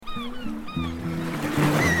G'day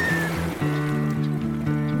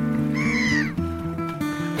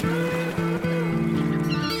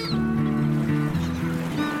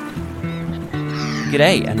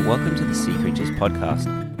and welcome to the Sea Creatures podcast,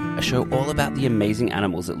 a show all about the amazing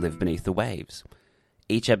animals that live beneath the waves.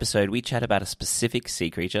 Each episode we chat about a specific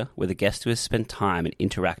sea creature with a guest who has spent time and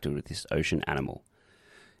interacted with this ocean animal.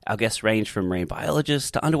 Our guests range from marine biologists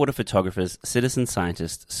to underwater photographers, citizen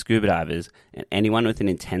scientists, scuba divers, and anyone with an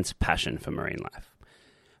intense passion for marine life.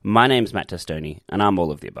 My name's Matt Testoni, and I'm all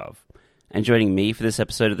of the above. And joining me for this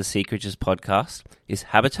episode of the Sea Creatures podcast is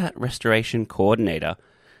Habitat Restoration Coordinator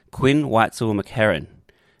Quinn Whitesall McHerron,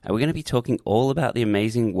 and we're going to be talking all about the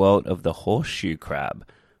amazing world of the horseshoe crab.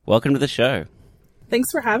 Welcome to the show. Thanks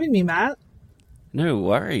for having me, Matt. No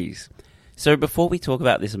worries. So before we talk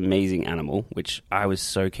about this amazing animal, which I was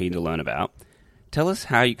so keen to learn about, tell us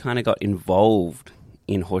how you kind of got involved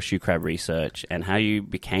in horseshoe crab research and how you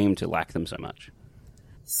became to like them so much.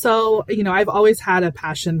 So, I've always had a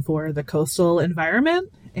passion for the coastal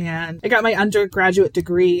environment. And I got my undergraduate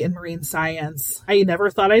degree in marine science. I never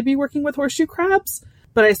thought I'd be working with horseshoe crabs,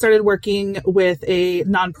 but I started working with a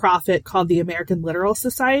nonprofit called the American Littoral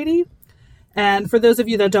Society. And for those of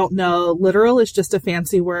you that don't know, littoral is just a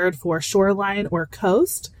fancy word for shoreline or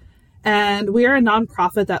coast. And we are a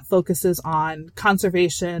nonprofit that focuses on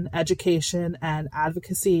conservation, education, and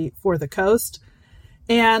advocacy for the coast.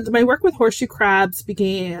 And my work with horseshoe crabs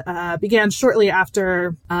began shortly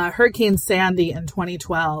after Hurricane Sandy in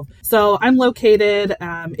 2012. So I'm located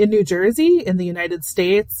in New Jersey in the United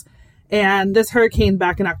States. And this hurricane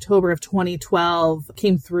back in October of 2012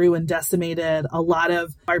 came through and decimated a lot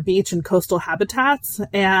of our beach and coastal habitats.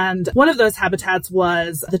 And one of those habitats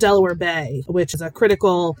was the Delaware Bay, which is a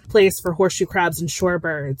critical place for horseshoe crabs and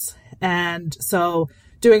shorebirds. And so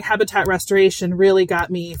doing habitat restoration really got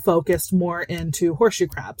me focused more into horseshoe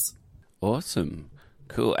crabs. Awesome.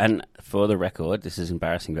 Cool. And for the record, this is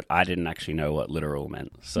embarrassing, but I didn't actually know what littoral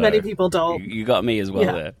meant. So many people don't. You got me as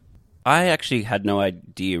well there. I actually had no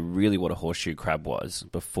idea really what a horseshoe crab was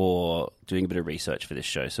before doing a bit of research for this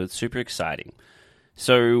show, so it's super exciting.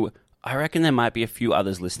 So I reckon there might be a few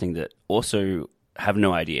others listening that also have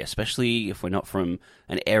no idea, especially if we're not from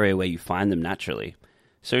an area where you find them naturally.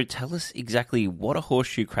 So tell us exactly what a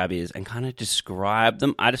horseshoe crab is and kind of describe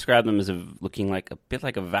them. I describe them as looking like a bit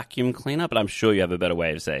like a vacuum cleaner, but I'm sure you have a better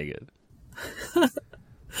way of saying it.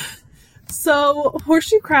 So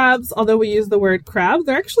horseshoe crabs, although we use the word crab,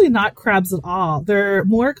 they're actually not crabs at all. They're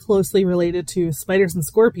more closely related to spiders and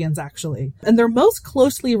scorpions, actually. And they're most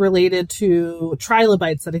closely related to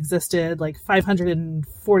trilobites that existed like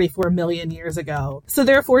 544 million years ago. So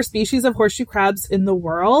there are 4 species of horseshoe crabs in the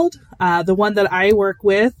world. The one that I work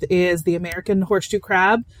with is the American horseshoe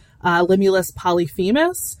crab, Limulus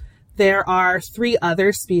polyphemus. There are 3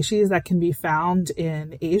 other species that can be found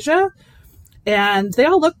in Asia. And they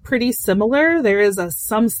all look pretty similar. There is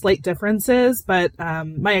some slight differences, but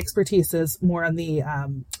my expertise is more on the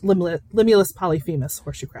Limulus polyphemus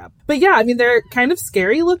horseshoe crab. But yeah, I mean, they're kind of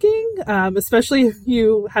scary looking, especially if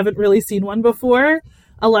you haven't really seen one before.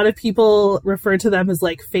 A lot of people refer to them as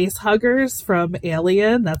like face huggers from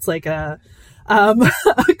Alien. That's like a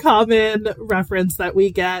common reference that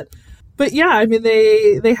we get. But yeah, I mean,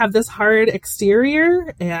 they have this hard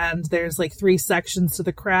exterior, and there's like 3 sections to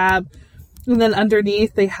the crab. And then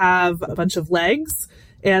underneath, they have a bunch of legs.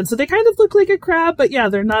 And so they kind of look like a crab, but yeah,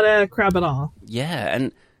 they're not a crab at all. Yeah,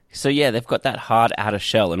 and so yeah, they've got that hard outer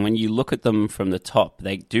shell. And when you look at them from the top,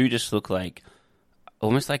 they do just look like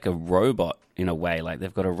almost like a robot in a way. Like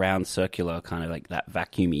they've got a round circular kind of like that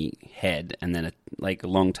vacuumy head and then a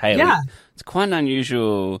long tail. Yeah. It's quite an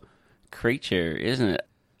unusual creature, isn't it?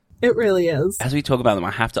 It really is. As we talk about them, I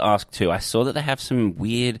have to ask too, I saw that they have some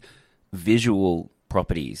weird visual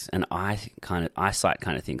properties and eyesight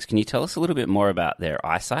kind of things. Can you tell us a little bit more about their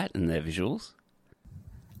eyesight and their visuals?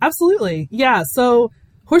 Absolutely. Yeah. So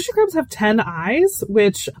horseshoe crabs have 10 eyes,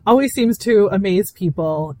 which always seems to amaze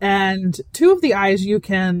people. And 2 of the eyes you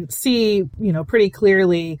can see, pretty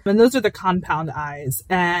clearly. And those are the compound eyes.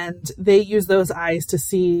 And they use those eyes to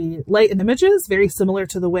see light and images, very similar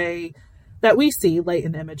to the way that we see light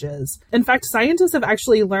in images. In fact, scientists have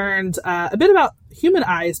actually learned a bit about human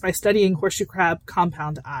eyes by studying horseshoe crab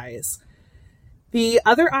compound eyes. The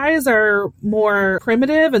other eyes are more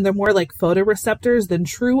primitive and they're more like photoreceptors than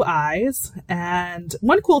true eyes. And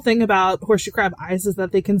one cool thing about horseshoe crab eyes is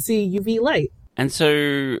that they can see UV light. And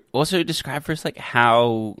so also describe for us like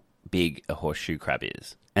how big a horseshoe crab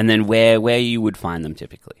is and then where you would find them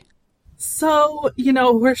typically. So,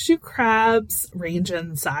 horseshoe crabs range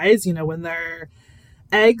in size, when they're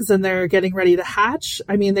eggs and they're getting ready to hatch,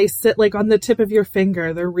 I mean, they sit like on the tip of your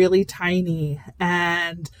finger. They're really tiny.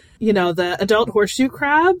 And, you know, the adult horseshoe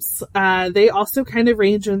crabs, they also kind of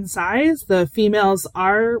range in size. The females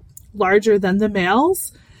are larger than the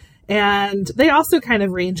males. And they also kind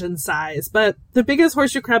of range in size. But the biggest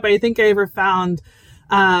horseshoe crab I think I ever found,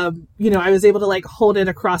 you know, I was able to like hold it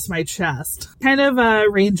across my chest. Kind of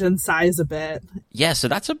range in size a bit. Yeah, so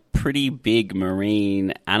that's a pretty big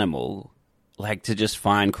marine animal, like to just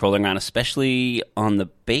find crawling around, especially on the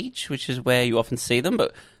beach, which is where you often see them.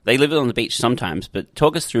 But they live on the beach sometimes. But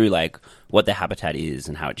talk us through like what their habitat is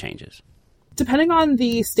and how it changes. Depending on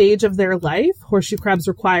the stage of their life, horseshoe crabs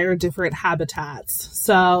require different habitats.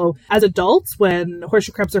 So as adults, when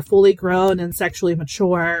horseshoe crabs are fully grown and sexually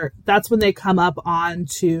mature, that's when they come up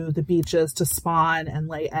onto the beaches to spawn and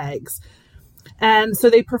lay eggs. And so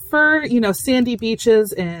they prefer, you know, sandy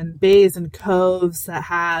beaches and bays and coves that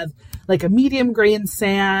have like a medium grain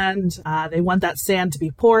sand. They want that sand to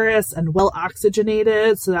be porous and well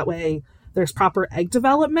oxygenated, so that way there's proper egg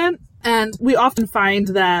development. And we often find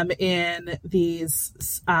them in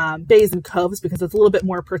these bays and coves because it's a little bit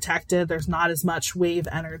more protected. There's not as much wave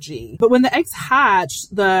energy. But when the eggs hatch,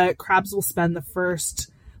 the crabs will spend the first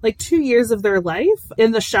like 2 years of their life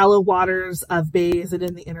in the shallow waters of bays and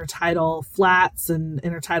in the intertidal flats and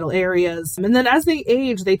intertidal areas. And then as they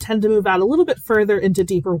age, they tend to move out a little bit further into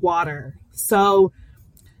deeper water. So,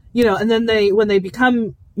 you know, and then when they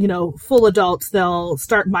become, you know, full adults, they'll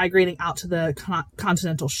start migrating out to the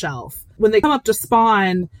continental shelf. When they come up to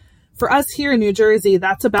spawn, for us here in New Jersey,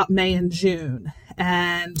 that's about May and June.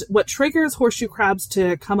 And what triggers horseshoe crabs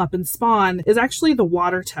to come up and spawn is actually the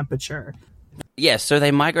water temperature. Yeah, so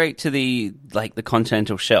they migrate to the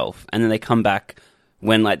continental shelf, and then they come back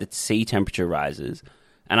when like the sea temperature rises.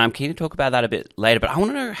 And I'm keen to talk about that a bit later, but I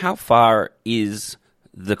want to know, how far is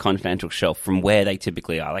the continental shelf from where they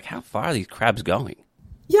typically are? Like, how far are these crabs going?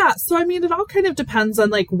 Yeah, so I mean, it all kind of depends on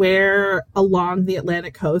like where along the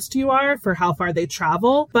Atlantic coast you are for how far they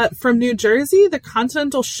travel. But from New Jersey, the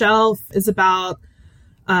continental shelf is about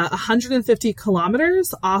 150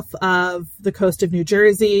 kilometers off of the coast of New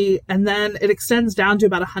Jersey, and then it extends down to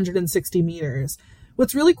about 160 meters.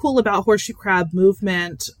 What's really cool about horseshoe crab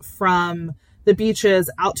movement from the beaches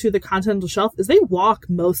out to the continental shelf is they walk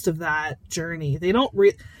most of that journey. They don't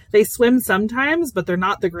they swim sometimes, but they're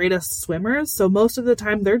not the greatest swimmers. So most of the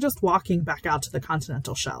time they're just walking back out to the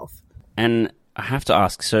continental shelf. And I have to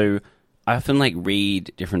ask, so I often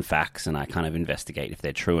read different facts and I kind of investigate if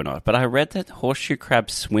they're true or not. But I read that horseshoe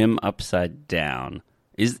crabs swim upside down.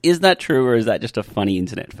 Is that true, or is that just a funny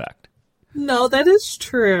internet fact? No, that is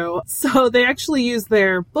true. So they actually use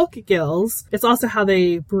their book gills. It's also how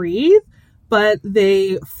they breathe, but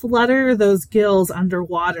they flutter those gills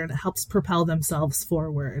underwater and it helps propel themselves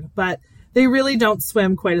forward. But they really don't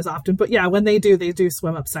swim quite as often. But yeah, when they do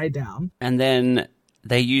swim upside down. And then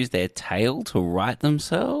they use their tail to right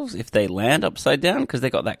themselves if they land upside down because they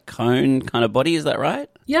got that cone kind of body. Is that right?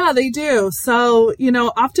 Yeah, they do. So,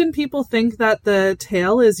 often people think that the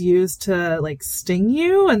tail is used to sting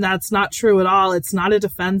you, and that's not true at all. It's not a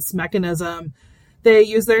defense mechanism. They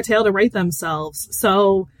use their tail to right themselves.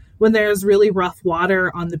 So when there's really rough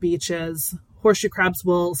water on the beaches, horseshoe crabs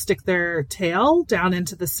will stick their tail down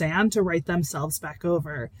into the sand to right themselves back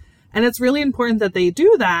over. And it's really important that they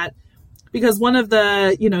do that, because one of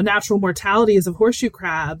the, natural mortalities of horseshoe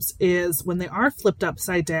crabs is when they are flipped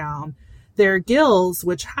upside down, their gills,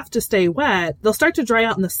 which have to stay wet, they'll start to dry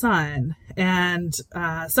out in the sun. And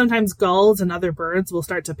sometimes gulls and other birds will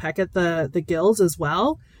start to peck at the gills as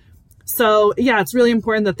well. So, yeah, it's really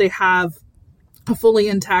important that they have a fully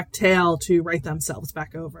intact tail to right themselves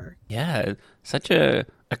back over. Yeah, such a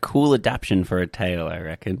cool adaptation for a tail, I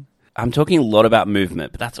reckon. I'm talking a lot about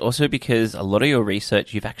movement, but that's also because a lot of your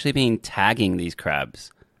research, you've actually been tagging these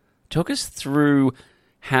crabs. Talk us through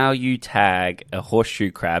how you tag a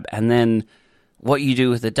horseshoe crab and then what you do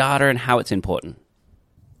with the data and how it's important.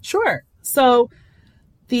 Sure. So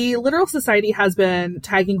the Littoral Society has been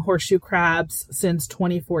tagging horseshoe crabs since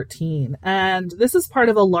 2014, and this is part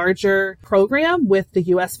of a larger program with the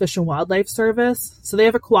U.S. Fish and Wildlife Service. So they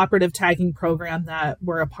have a cooperative tagging program that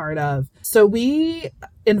we're a part of. So we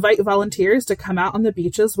invite volunteers to come out on the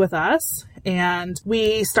beaches with us, and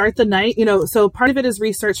we start the night, so part of it is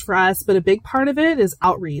research for us, but a big part of it is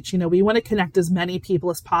outreach. We want to connect as many people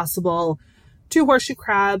as possible to horseshoe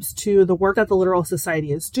crabs, to the work that the Littoral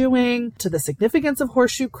Society is doing, to the significance of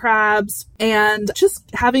horseshoe crabs, and just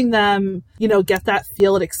having them, get that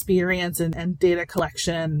field experience and data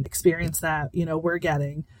collection experience that, we're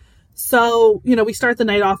getting. So, we start the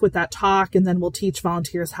night off with that talk, and then we'll teach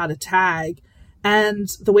volunteers how to tag. And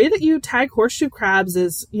the way that you tag horseshoe crabs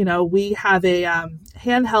is, we have a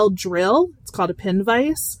handheld drill. It's called a pin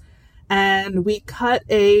vise. And we cut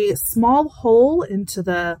a small hole into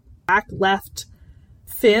the back left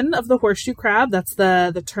fin of the horseshoe crab. That's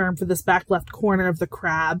the term for this back left corner of the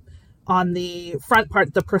crab on the front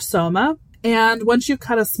part, the prosoma. And once you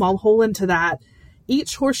cut a small hole into that,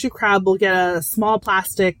 each horseshoe crab will get a small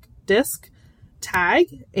plastic disc tag,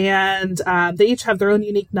 and they each have their own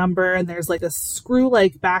unique number, and there's like a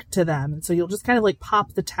screw-like back to them. And so you'll just kind of like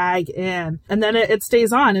pop the tag in, and then it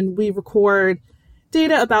stays on, and we record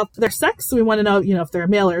data about their sex. So we want to know, if they're a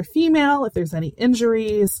male or a female, if there's any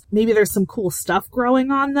injuries, maybe there's some cool stuff growing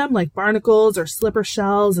on them, like barnacles or slipper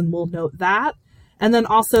shells, and we'll note that. And then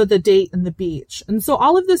also the date and the beach. And so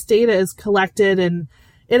all of this data is collected, and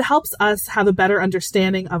it helps us have a better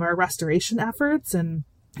understanding of our restoration efforts and,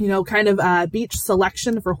 beach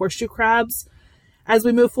selection for horseshoe crabs. As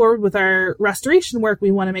we move forward with our restoration work, we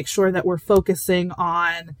want to make sure that we're focusing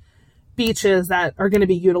on beaches that are going to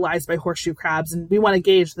be utilized by horseshoe crabs, and we want to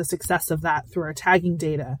gauge the success of that through our tagging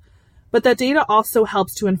data. But that data also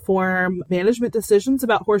helps to inform management decisions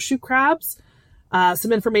about horseshoe crabs,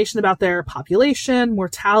 some information about their population,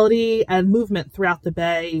 mortality, and movement throughout the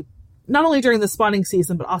bay, not only during the spawning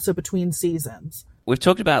season, but also between seasons. We've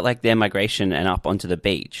talked about like their migration and up onto the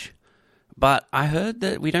beach, but I heard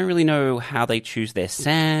that we don't really know how they choose their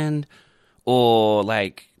sand, or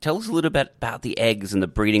like tell us a little bit about the eggs and the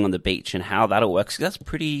breeding on the beach and how that'll work. So that's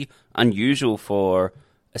pretty unusual for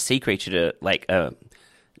a sea creature to, like a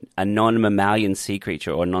non-mammalian sea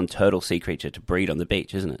creature or non-turtle sea creature to breed on the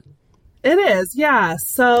beach, isn't it? It is, yeah.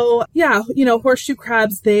 So, horseshoe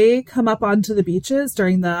crabs, they come up onto the beaches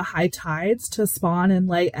during the high tides to spawn and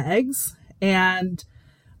lay eggs. And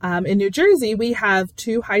in New Jersey, we have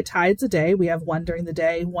 2 high tides a day. We have one during the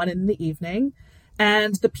day, one in the evening.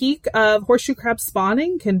 And the peak of horseshoe crab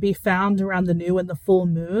spawning can be found around the new and the full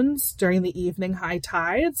moons during the evening high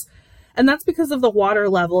tides. And that's because of the water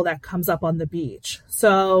level that comes up on the beach.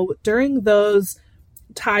 So during those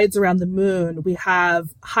tides around the moon, we have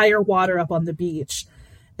higher water up on the beach.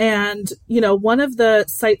 And, one of the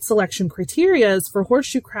site selection criteria for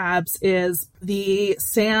horseshoe crabs is the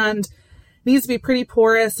sand needs to be pretty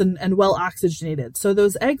porous and well oxygenated. So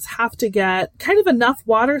those eggs have to get kind of enough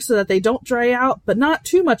water so that they don't dry out, but not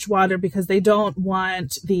too much water because they don't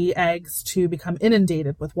want the eggs to become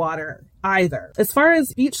inundated with water either. As far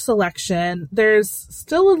as beach selection, there's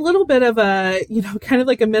still a little bit of a, kind of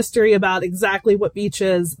like a mystery about exactly what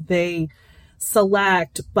beaches they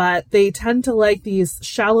select, but they tend to like these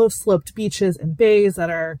shallow sloped beaches and bays that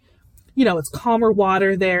are, it's calmer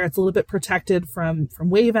water there. It's a little bit protected from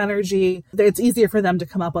wave energy. It's easier for them to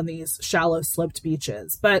come up on these shallow sloped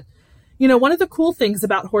beaches. But, one of the cool things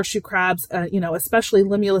about horseshoe crabs, especially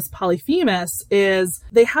Limulus polyphemus, is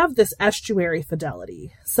they have this estuary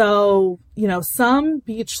fidelity. So, some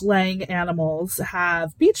beach laying animals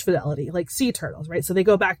have beach fidelity, like sea turtles, right? So they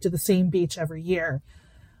go back to the same beach every year.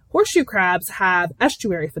 Horseshoe crabs have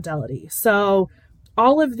estuary fidelity. So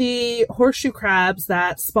all of the horseshoe crabs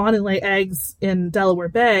that spawn and lay eggs in Delaware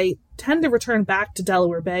Bay tend to return back to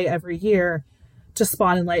Delaware Bay every year to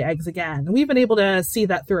spawn and lay eggs again. And we've been able to see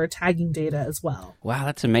that through our tagging data as well. Wow,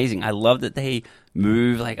 that's amazing. I love that they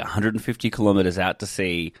move like 150 kilometers out to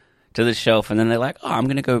sea to the shelf, and then they're like, I'm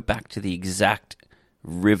going to go back to the exact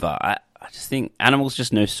river. I just think animals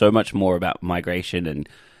just know so much more about migration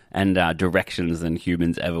and directions than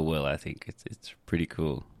humans ever will. I think it's pretty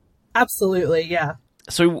cool. Absolutely, yeah.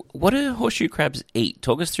 So what do horseshoe crabs eat?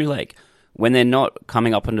 Talk us through, like, when they're not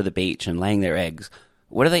coming up onto the beach and laying their eggs,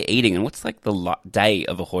 what are they eating? And what's, like, the day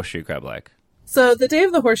of a horseshoe crab like? So the day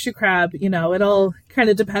of the horseshoe crab, it'll kind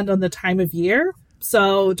of depend on the time of year.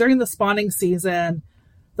 So during the spawning season,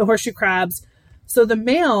 the horseshoe crabs, so the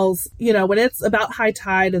males, when it's about high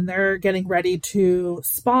tide and they're getting ready to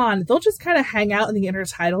spawn, they'll just kind of hang out in the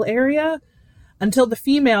intertidal area until the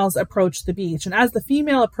females approach the beach. And as the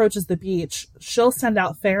female approaches the beach, she'll send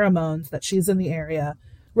out pheromones that she's in the area,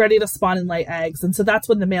 ready to spawn and lay eggs. And so that's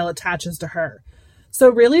when the male attaches to her. So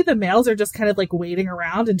really the males are just kind of like waiting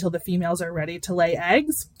around until the females are ready to lay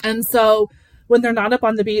eggs. And so when they're not up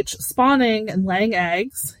on the beach spawning and laying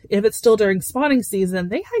eggs, if it's still during spawning season,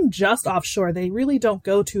 they hang just offshore. They really don't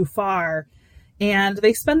go too far. And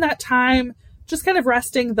they spend that time just kind of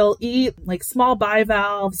resting. They'll eat like small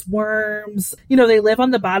bivalves, worms. They live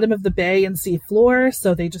on the bottom of the bay and sea floor.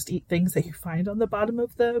 So they just eat things that you find on the bottom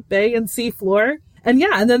of the bay and sea floor. And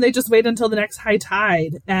and then they just wait until the next high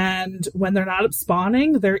tide. And when they're not up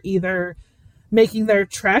spawning, they're either making their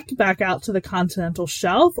trek back out to the continental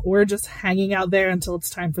shelf or just hanging out there until it's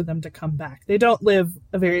time for them to come back. They don't live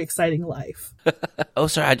a very exciting life. Oh,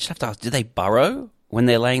 sorry, I just have to ask, do they burrow when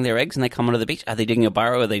they're laying their eggs and they come onto the beach? Are they digging a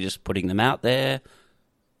burrow or are they just putting them out there?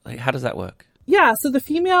 Like, how does that work? Yeah, so the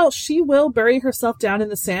female, she will bury herself down in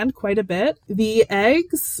the sand quite a bit. The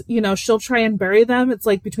eggs, she'll try and bury them. It's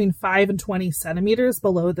like between 5 and 20 centimeters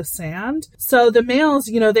below the sand. So the males,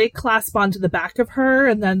 they clasp onto the back of her,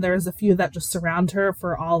 and then there's a few that just surround her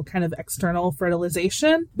for all kind of external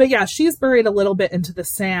fertilization. But yeah, she's buried a little bit into the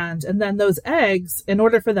sand, and then those eggs, in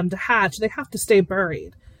order for them to hatch, they have to stay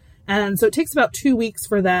buried. And so it takes about 2 weeks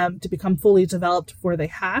for them to become fully developed before they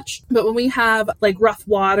hatch. But when we have like rough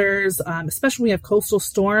waters, especially when we have coastal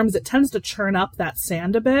storms, it tends to churn up that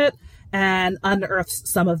sand a bit and unearths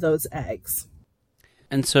some of those eggs.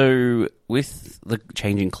 And so with the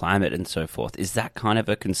changing climate and so forth, is that kind of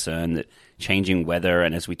a concern that changing weather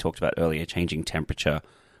and, as we talked about earlier, changing temperature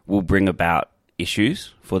will bring about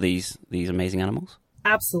issues for these amazing animals?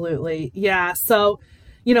 Absolutely. Yeah. So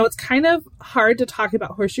it's kind of hard to talk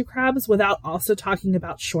about horseshoe crabs without also talking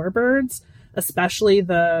about shorebirds, especially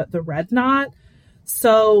the red knot.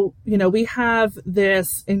 So, we have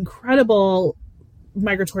this incredible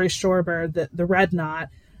migratory shorebird, the red knot,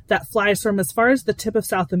 that flies from as far as the tip of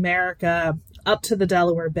South America up to the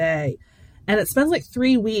Delaware Bay. And it spends like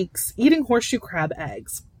 3 weeks eating horseshoe crab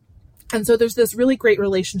eggs. And so there's this really great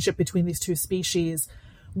relationship between these two species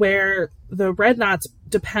where the red knots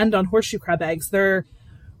depend on horseshoe crab eggs. They're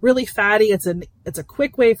really fatty. It's a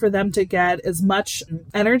quick way for them to get as much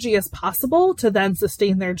energy as possible to then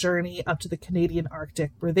sustain their journey up to the Canadian Arctic,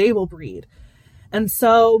 where they will breed. And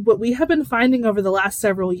so what we have been finding over the last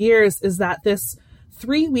several years is that this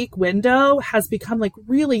 3-week window has become like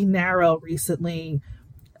really narrow recently.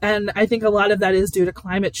 And I think a lot of that is due to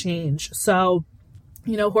climate change. So,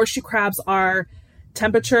 horseshoe crabs are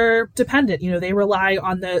temperature dependent. They rely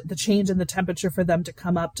on the change in the temperature for them to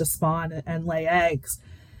come up to spawn and lay eggs.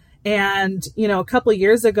 And, a couple of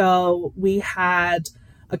years ago, we had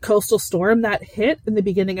a coastal storm that hit in the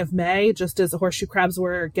beginning of May, just as the horseshoe crabs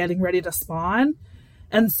were getting ready to spawn.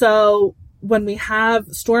 And so when we have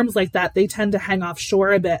storms like that, they tend to hang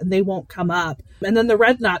offshore a bit and they won't come up. And then the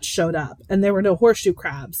red knots showed up and there were no horseshoe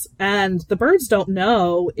crabs. And the birds don't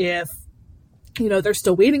know if, they're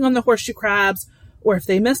still waiting on the horseshoe crabs or if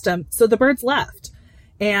they missed them. So the birds left.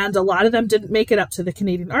 And a lot of them didn't make it up to the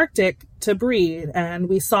Canadian Arctic to breed. And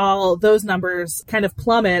we saw those numbers kind of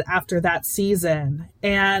plummet after that season.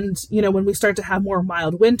 And, when we start to have more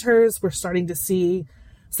mild winters, we're starting to see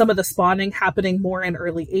some of the spawning happening more in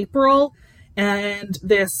early April. And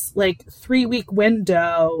this 3-week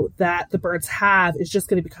window that the birds have is just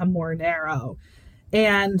going to become more narrow.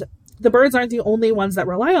 And the birds aren't the only ones that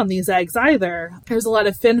rely on these eggs either. There's a lot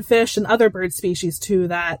of finfish and other bird species too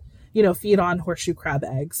that feed on horseshoe crab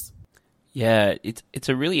eggs. Yeah, it's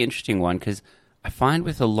a really interesting one because I find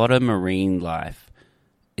with a lot of marine life,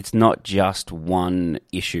 it's not just one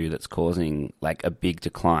issue that's causing like a big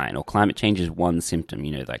decline, or climate change is one symptom,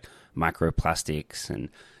 like microplastics and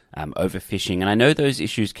overfishing. And I know those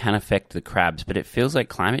issues can affect the crabs, but it feels like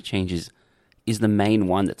climate change is the main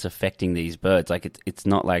one that's affecting these birds. Like it's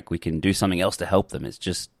not like we can do something else to help them. It's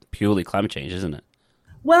just purely climate change, isn't it?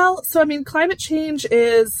 Well, so, climate change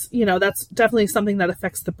is, that's definitely something that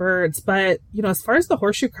affects the birds. But, as far as the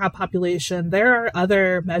horseshoe crab population, there are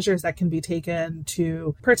other measures that can be taken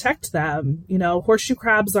to protect them. Horseshoe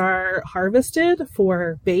crabs are harvested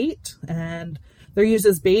for bait, and they're used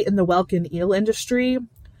as bait in the whelk and eel industry.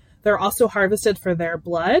 They're also harvested for their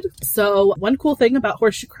blood. So one cool thing about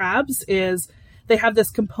horseshoe crabs is they have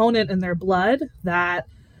this component in their blood that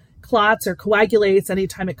clots or coagulates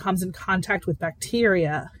anytime it comes in contact with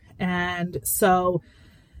bacteria. And so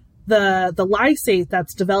the lysate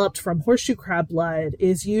that's developed from horseshoe crab blood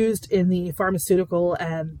is used in the pharmaceutical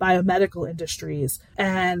and biomedical industries.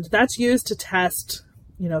 And that's used to test,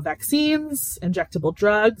 vaccines, injectable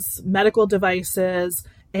drugs, medical devices,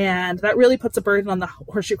 and that really puts a burden on the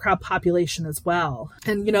horseshoe crab population as well.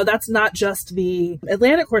 And, that's not just the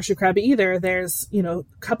Atlantic horseshoe crab either. There's, a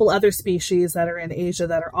couple other species that are in Asia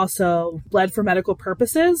that are also bred for medical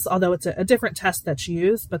purposes, although it's a different test that's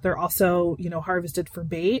used, but they're also, harvested for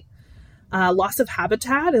bait. Loss of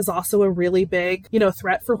habitat is also a really big,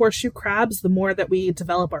 threat for horseshoe crabs. The more that we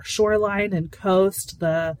develop our shoreline and coast,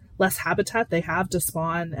 the less habitat they have to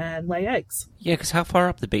spawn and lay eggs. Yeah, because how far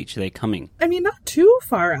up the beach are they coming? Not too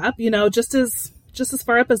far up, just as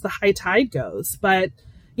far up as the high tide goes. But,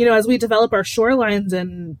 as we develop our shorelines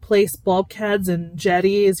and place bulkheads and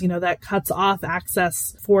jetties, that cuts off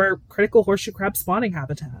access for critical horseshoe crab spawning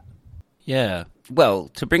habitat. Yeah. Well,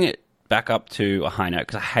 to bring it back up to a high note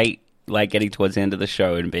because I hate like getting towards the end of the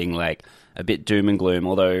show and being like a bit doom and gloom,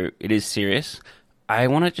 although it is serious. I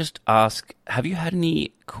want to just ask, have you had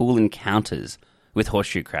any cool encounters with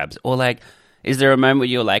horseshoe crabs? Or like, is there a moment where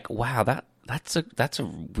you're like, wow, that's a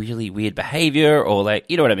really weird behavior, or like,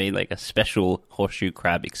 you know what I mean? Like a special horseshoe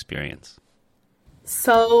crab experience.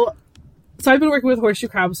 So I've been working with horseshoe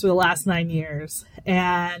crabs for the last 9 years,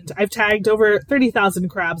 and I've tagged over 30,000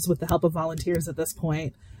 crabs with the help of volunteers at this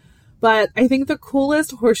point. But I think the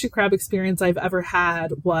coolest horseshoe crab experience I've ever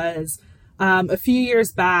had was a few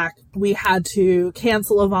years back. We had to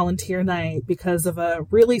cancel a volunteer night because of a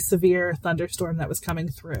really severe thunderstorm that was coming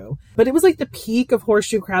through. But it was like the peak of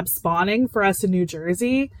horseshoe crab spawning for us in New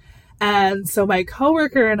Jersey. And so my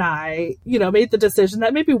coworker and I, made the decision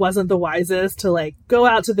that maybe wasn't the wisest to like go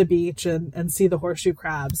out to the beach and see the horseshoe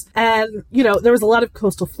crabs. And, there was a lot of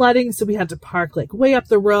coastal flooding. So we had to park like way up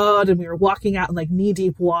the road, and we were walking out in like knee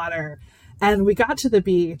deep water. And we got to the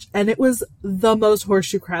beach, and it was the most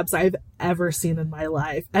horseshoe crabs I've ever seen in my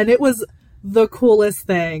life. And it was the coolest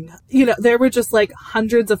thing. There were just like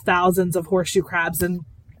hundreds of thousands of horseshoe crabs, and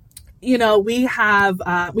we've had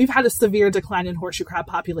a severe decline in horseshoe crab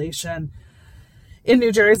population in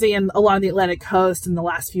New Jersey and along the Atlantic coast in the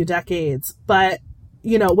last few decades. But,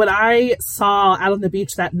 what I saw out on the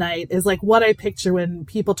beach that night is like what I picture when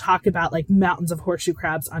people talk about like mountains of horseshoe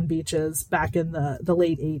crabs on beaches back in the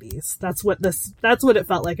late 80s. That's what it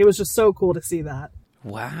felt like. It was just so cool to see that.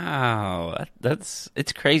 Wow.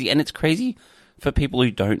 It's crazy. And it's crazy for people who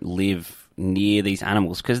don't live near these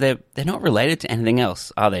animals because they're not related to anything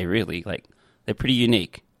else, are they really? Like, they're pretty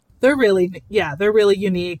unique. They're really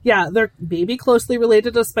unique. Yeah, they're maybe closely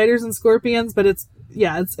related to spiders and scorpions, but it's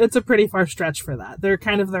a pretty far stretch for that. They're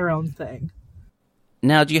kind of their own thing.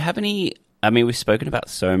 Now, do you have any, we've spoken about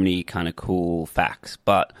so many kind of cool facts,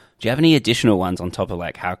 but do you have any additional ones on top of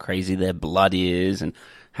like how crazy their blood is and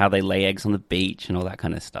how they lay eggs on the beach and all that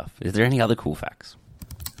kind of stuff? Is there any other cool facts?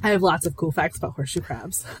 I have lots of cool facts about horseshoe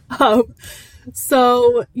crabs.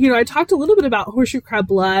 So, I talked a little bit about horseshoe crab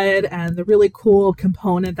blood and the really cool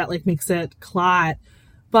component that like makes it clot.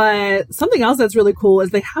 But something else that's really cool is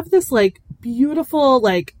they have this like beautiful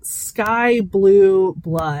like sky blue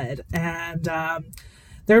blood, and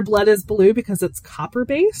their blood is blue because it's copper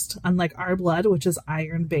based, unlike our blood, which is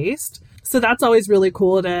iron based. So that's always really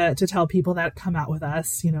cool to tell people that come out with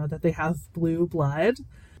us, that they have blue blood.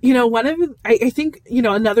 I think,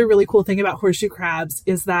 another really cool thing about horseshoe crabs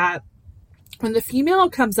is that when the female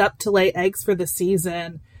comes up to lay eggs for the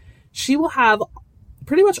season, she will have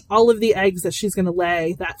pretty much all of the eggs that she's going to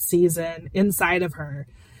lay that season inside of her.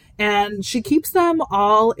 And she keeps them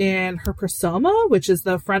all in her prosoma, which is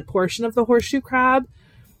the front portion of the horseshoe crab.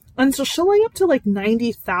 And so she'll lay up to like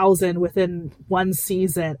 90,000 within one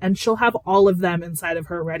season, and she'll have all of them inside of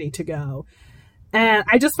her ready to go. And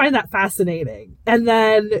I just find that fascinating. And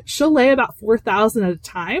then she'll lay about 4,000 at a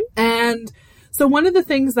time. And so one of the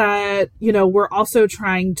things that, we're also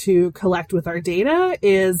trying to collect with our data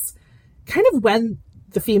is kind of when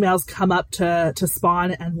the females come up to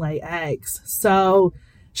spawn and lay eggs. So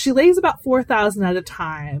she lays about 4,000 at a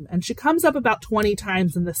time, and she comes up about 20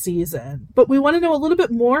 times in the season. But we want to know a little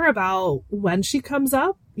bit more about when she comes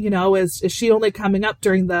up. Is she only coming up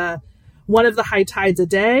during one of the high tides a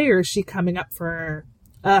day, or is she coming up for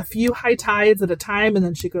a few high tides at a time and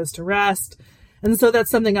then she goes to rest? And so that's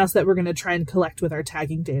something else that we're going to try and collect with our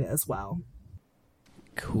tagging data as well.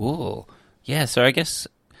 Cool. Yeah, so I guess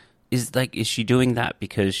is she doing that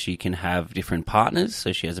because she can have different partners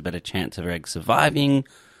so she has a better chance of her eggs surviving,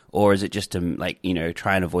 or is it just to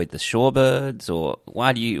try and avoid the shorebirds, or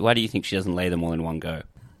why do you think she doesn't lay them all in one go?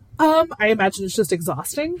 I imagine it's just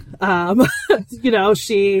exhausting. I don't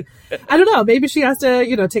know, maybe she has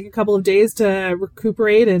to, take a couple of days to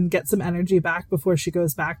recuperate and get some energy back before she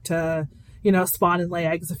goes back to, spawn and lay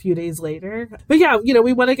eggs a few days later. But yeah,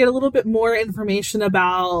 we want to get a little bit more information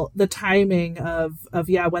about the timing of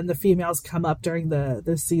when the females come up during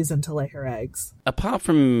the season to lay her eggs. Apart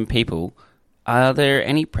from people, are there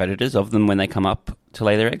any predators of them when they come up to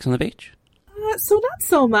lay their eggs on the beach? So not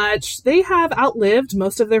so much. They have outlived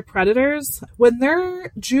most of their predators. When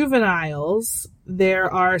they're juveniles,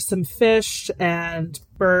 there are some fish and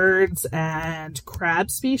birds and crab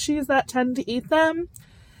species that tend to eat them.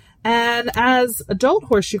 And as adult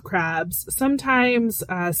horseshoe crabs, sometimes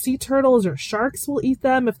sea turtles or sharks will eat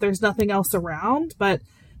them if there's nothing else around, but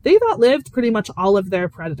they've outlived pretty much all of their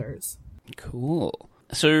predators. Cool.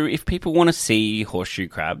 So if people want to see horseshoe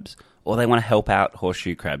crabs, or they want to help out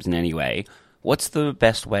horseshoe crabs in any way, what's the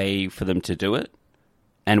best way for them to do it?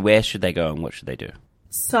 And where should they go and what should they do?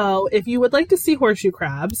 So if you would like to see horseshoe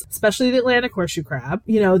crabs, especially the Atlantic horseshoe crab,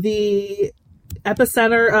 the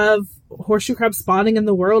epicenter of horseshoe crab spawning in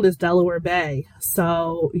the world is Delaware Bay.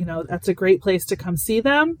 So, that's a great place to come see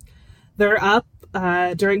them. They're up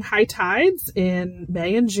during high tides in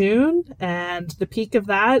May and June, and the peak of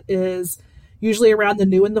that is usually around the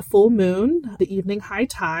new and the full moon, the evening high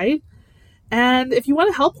tide. And if you want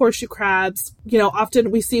to help horseshoe crabs,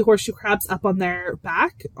 often we see horseshoe crabs up on their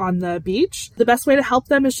back on the beach. The best way to help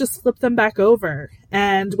them is just flip them back over.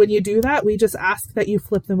 And when you do that, we just ask that you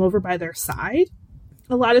flip them over by their side.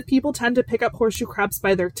 A lot of people tend to pick up horseshoe crabs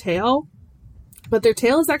by their tail, but their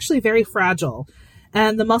tail is actually very fragile.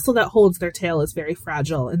 And the muscle that holds their tail is very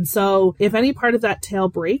fragile. And so if any part of that tail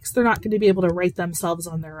breaks, they're not going to be able to right themselves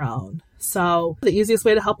on their own. So the easiest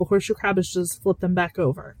way to help a horseshoe crab is just flip them back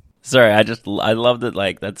over. Sorry, I love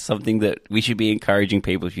that, that's something that we should be encouraging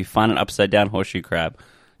people. If you find an upside down horseshoe crab,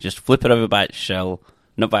 just flip it over by its shell,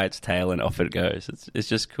 not by its tail, and off it goes. It's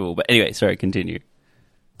just cool. But anyway, sorry, continue.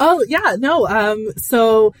 Oh, yeah, no.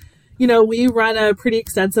 So, we run a pretty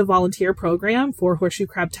extensive volunteer program for horseshoe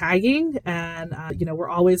crab tagging, and, we're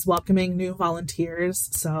always welcoming new volunteers.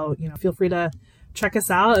 So, feel free to check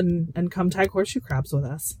us out and come tag horseshoe crabs with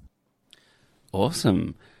us.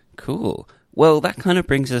 Awesome. Cool. Well, that kind of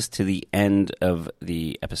brings us to the end of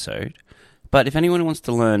the episode. But if anyone wants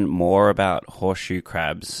to learn more about horseshoe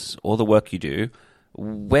crabs or the work you do,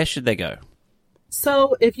 where should they go?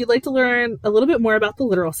 So if you'd like to learn a little bit more about the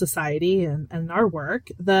Littoral Society and our work,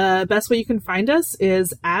 the best way you can find us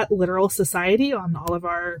is at Littoral Society on all of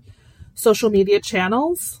our social media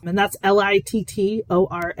channels, and that's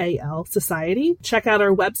LITTORAL Society. Check out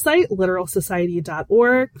our website,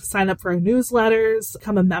 littoralsociety.org, sign up for our newsletters,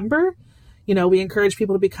 become a member. We encourage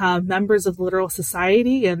people to become members of the Littoral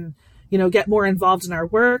Society and, get more involved in our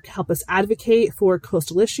work, help us advocate for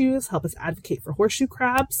coastal issues, help us advocate for horseshoe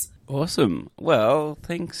crabs. Awesome. Well,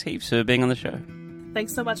 thanks heaps for being on the show.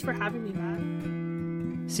 Thanks so much for having me,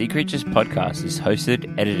 Matt. Sea Creatures Podcast is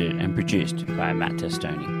hosted, edited, and produced by Matt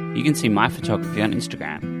Testoni. You can see my photography on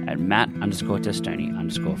Instagram at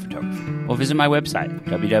Matt_Testoni_photography, or visit my website,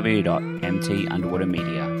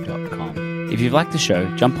 www.mtunderwatermedia.com. If you've liked the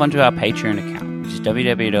show, jump onto our Patreon account, which is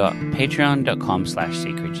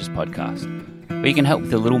www.patreon.com/seacreaturespodcast, where you can help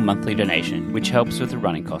with a little monthly donation, which helps with the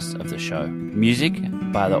running costs of the show. Music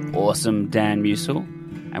by the awesome Dan Musil,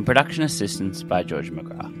 and production assistance by George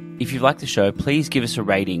McGrath. If you've liked the show, please give us a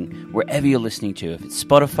rating wherever you're listening to. If it's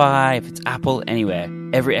Spotify, if it's Apple, anywhere,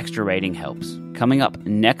 every extra rating helps. Coming up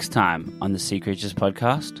next time on the Sea Creatures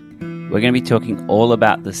Podcast, we're going to be talking all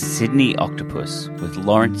about the Sydney octopus with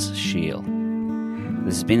Lawrence Shield.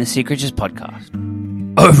 This has been the Sea Creatures Podcast.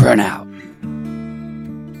 Over and out.